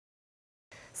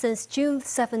Since June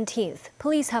 17th,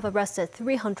 police have arrested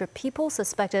 300 people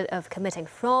suspected of committing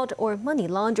fraud or money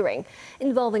laundering,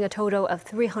 involving a total of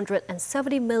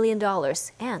 $370 million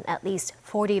and at least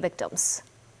 40 victims.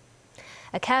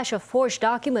 A cache of forged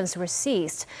documents were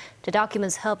seized. The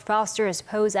documents helped fraudsters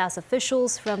pose as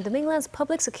officials from the mainland's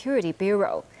Public Security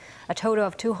Bureau. A total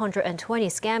of 220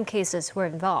 scam cases were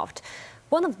involved.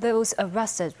 One of those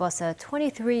arrested was a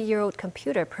 23-year-old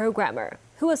computer programmer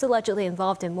who was allegedly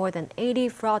involved in more than 80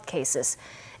 fraud cases,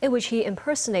 in which he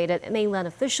impersonated mainland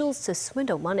officials to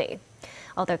swindle money.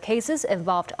 Other cases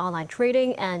involved online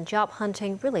trading and job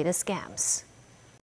hunting related scams.